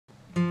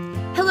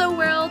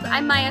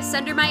I'm Maya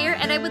Sendermeyer,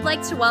 and I would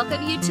like to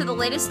welcome you to the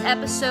latest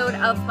episode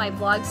of my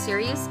vlog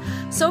series.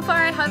 So far,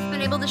 I have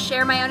been able to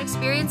share my own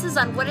experiences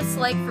on what it's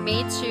like for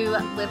me to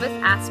live with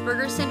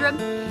Asperger's syndrome.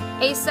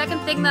 A second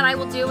thing that I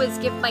will do is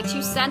give my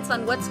 2 cents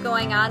on what's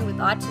going on with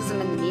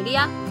autism in the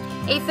media.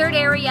 A third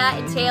area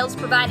entails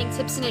providing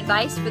tips and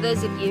advice for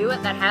those of you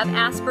that have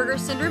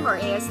Asperger's syndrome or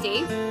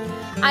ASD.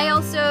 I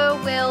also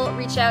will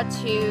reach out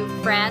to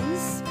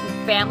friends,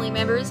 family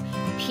members,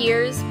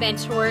 peers,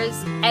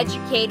 mentors,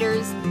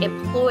 educators,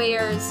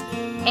 employers,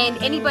 and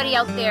anybody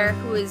out there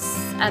who is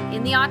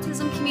in the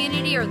autism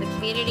community or the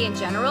community in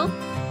general.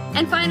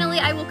 And finally,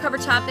 I will cover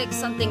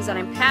topics on things that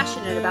I'm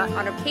passionate about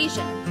on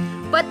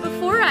occasion. But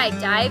before I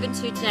dive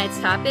into tonight's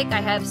topic,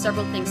 I have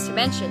several things to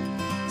mention.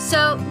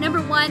 So,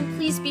 number one,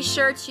 please be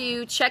sure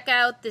to check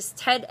out this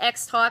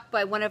TEDx talk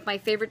by one of my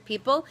favorite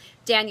people,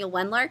 Daniel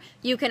Wendler.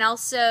 You can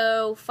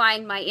also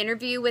find my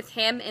interview with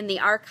him in the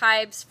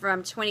archives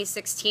from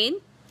 2016.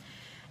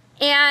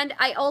 And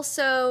I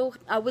also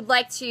would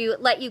like to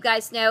let you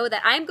guys know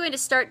that I'm going to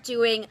start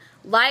doing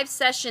live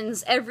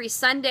sessions every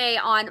Sunday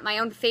on my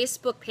own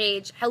Facebook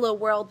page, Hello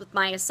World with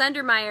Maya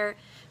Sendermeyer,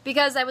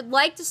 because I would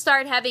like to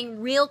start having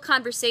real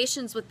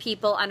conversations with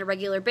people on a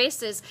regular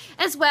basis,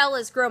 as well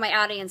as grow my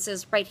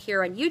audiences right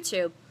here on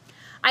YouTube.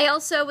 I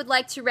also would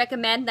like to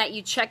recommend that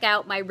you check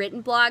out my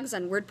written blogs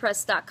on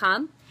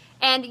WordPress.com.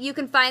 And you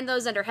can find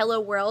those under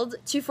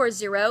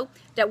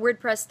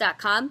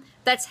helloworld240.wordpress.com.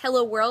 That's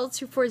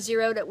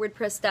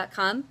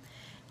helloworld240.wordpress.com.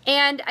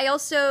 And I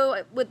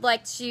also would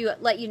like to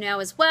let you know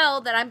as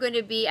well that I'm going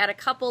to be at a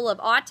couple of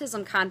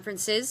autism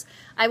conferences.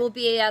 I will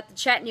be at the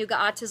Chattanooga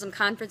Autism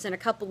Conference in a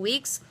couple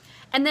weeks.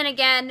 And then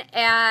again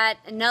at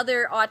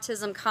another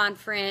autism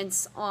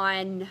conference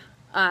on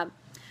the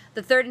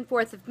 3rd and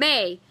 4th of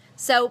May.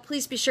 So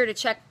please be sure to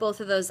check both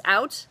of those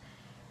out.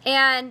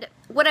 And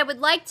what I would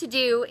like to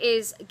do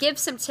is give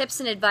some tips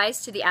and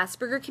advice to the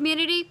Asperger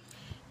community.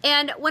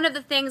 And one of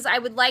the things I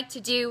would like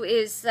to do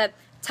is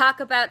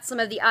talk about some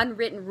of the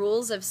unwritten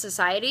rules of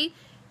society.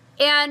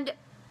 And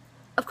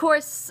of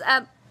course,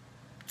 I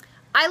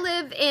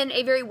live in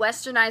a very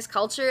westernized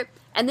culture,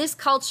 and this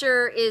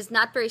culture is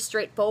not very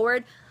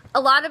straightforward.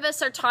 A lot of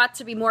us are taught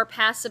to be more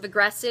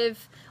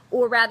passive-aggressive,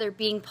 or rather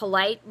being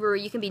polite, where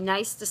you can be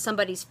nice to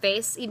somebody's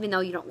face even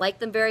though you don't like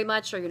them very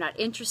much or you're not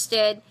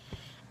interested.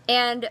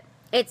 And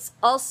it's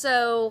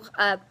also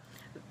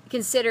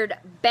considered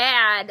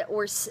bad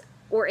or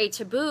a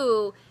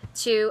taboo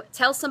to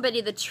tell somebody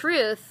the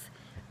truth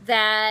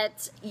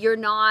that you're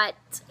not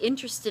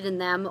interested in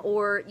them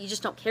or you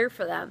just don't care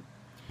for them.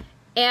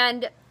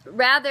 And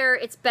rather,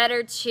 it's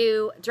better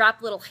to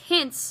drop little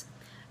hints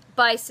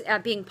by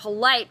being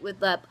polite with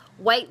the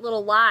white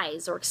little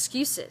lies or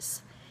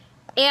excuses.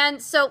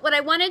 And so what I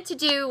wanted to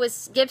do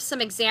was give some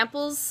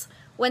examples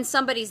when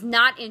somebody's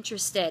not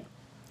interested.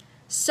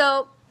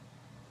 So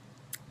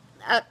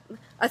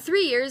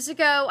 3 years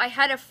ago, I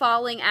had a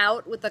falling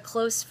out with a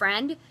close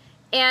friend,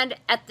 and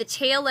at the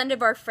tail end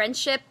of our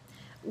friendship,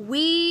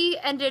 we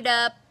ended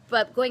up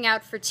going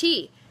out for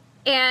tea.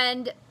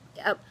 And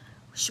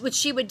what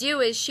she would do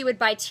is she would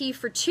buy tea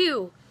for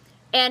 2,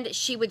 and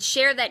she would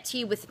share that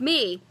tea with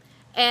me.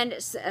 And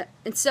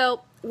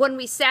so when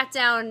we sat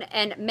down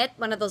and met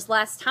one of those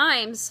last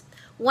times,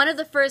 one of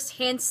the first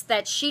hints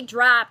that she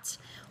dropped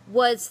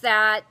was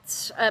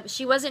that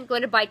she wasn't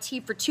going to buy tea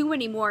for 2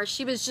 anymore.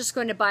 She was just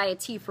going to buy a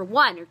tea for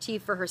 1 or tea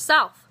for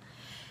herself.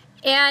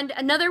 And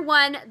another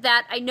one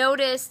that I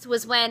noticed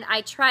was when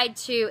I tried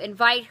to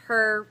invite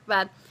her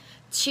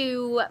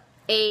to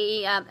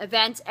a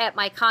event at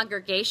my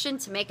congregation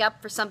to make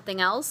up for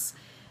something else.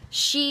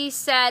 She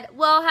said,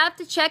 well, I'll have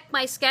to check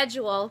my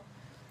schedule.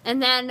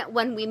 And then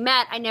when we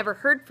met, I never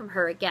heard from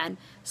her again.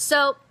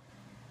 So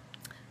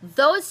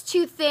those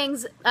 2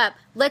 things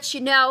let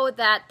you know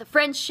that the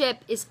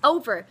friendship is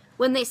over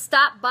when they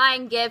stop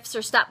buying gifts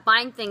or stop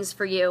buying things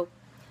for you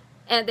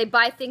and they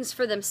buy things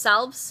for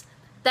themselves.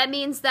 That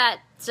means that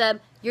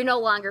you're no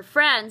longer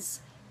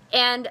friends.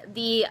 And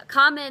the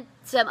comment,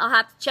 I'll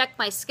have to check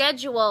my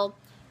schedule,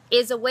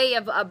 is a way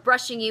of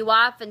brushing you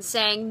off and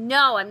saying,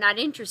 no, I'm not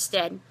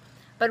interested.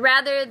 But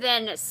rather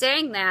than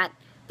saying that,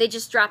 they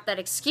just drop that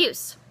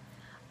excuse.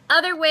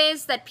 Other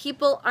ways that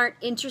people aren't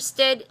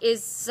interested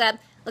is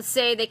let's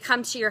say they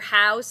come to your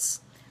house,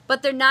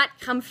 but they're not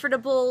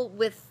comfortable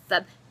with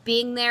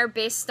being there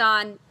based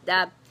on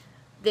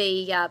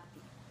the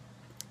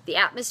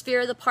atmosphere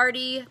of the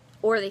party,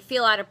 or they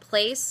feel out of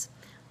place,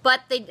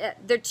 but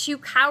they're too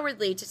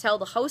cowardly to tell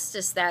the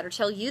hostess that or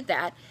tell you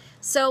that.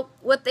 So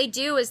what they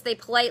do is they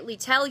politely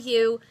tell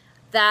you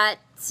that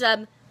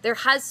their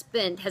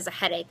husband has a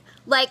headache.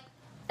 Like,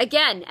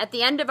 again, at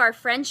the end of our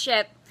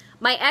friendship,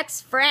 my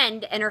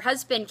ex-friend and her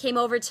husband came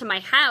over to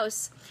my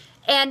house,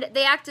 and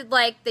they acted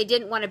like they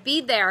didn't want to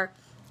be there,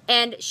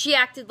 and she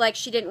acted like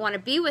she didn't want to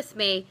be with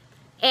me.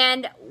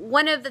 And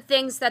one of the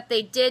things that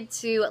they did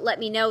to let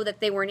me know that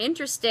they weren't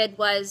interested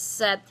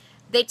was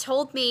they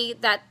told me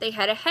that they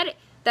had a headache,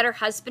 that her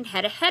husband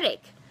had a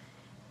headache.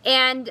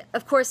 And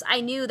of course,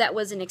 I knew that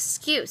was an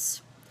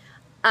excuse.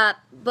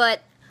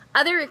 But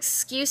Other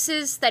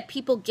excuses that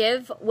people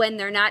give when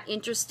they're not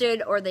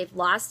interested or they've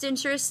lost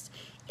interest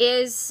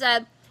is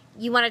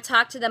you want to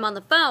talk to them on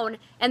the phone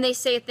and they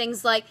say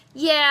things like,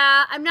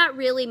 yeah, I'm not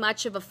really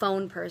much of a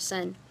phone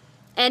person.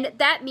 And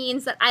that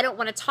means that I don't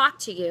want to talk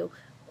to you,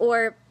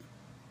 or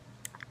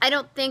I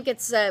don't think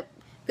it's a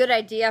good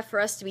idea for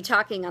us to be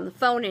talking on the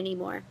phone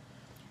anymore.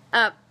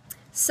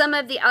 Some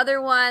of the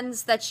other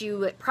ones that you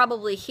would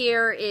probably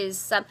hear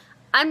is,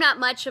 I'm not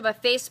much of a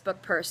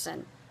Facebook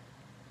person.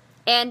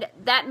 And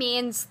that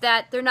means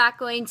that they're not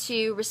going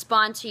to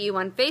respond to you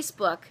on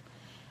Facebook.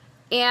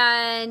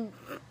 And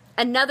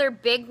another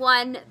big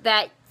one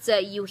that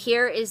you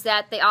hear is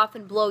that they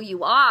often blow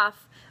you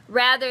off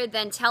rather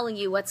than telling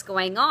you what's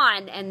going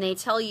on, and they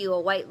tell you a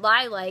white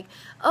lie like,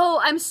 oh,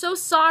 I'm so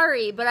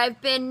sorry, but I've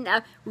been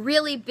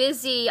really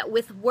busy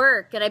with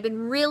work, and I've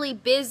been really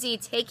busy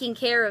taking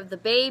care of the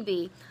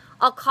baby.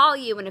 I'll call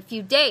you in a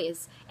few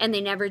days, and they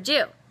never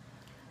do.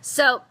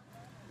 So,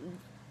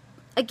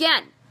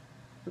 again,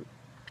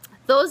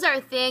 those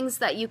are things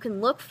that you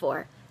can look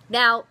for.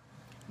 Now,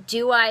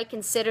 do I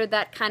consider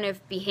that kind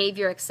of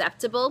behavior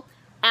acceptable?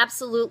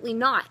 Absolutely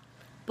not.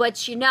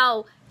 But you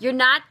know, you're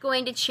not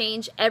going to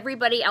change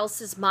everybody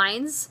else's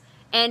minds,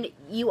 and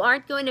you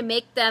aren't going to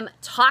make them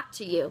talk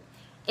to you.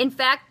 In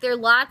fact, there are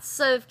lots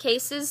of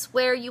cases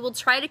where you will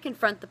try to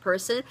confront the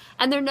person,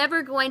 and they're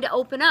never going to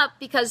open up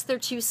because they're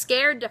too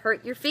scared to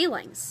hurt your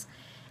feelings.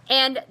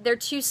 And they're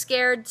too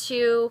scared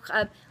to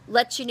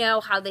let you know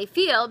how they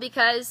feel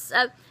because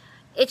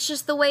it's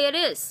just the way it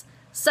is.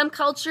 Some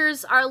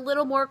cultures are a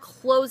little more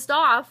closed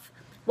off,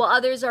 while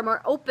others are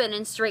more open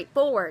and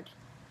straightforward.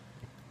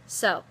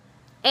 So,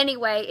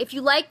 anyway, if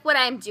you like what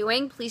I'm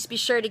doing, please be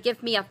sure to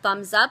give me a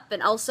thumbs up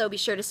and also be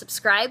sure to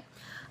subscribe.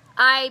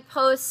 I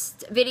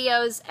post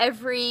videos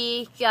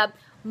every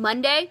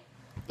Monday.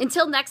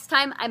 Until next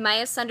time, I'm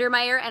Maya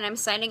Sundermeyer and I'm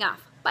signing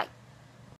off.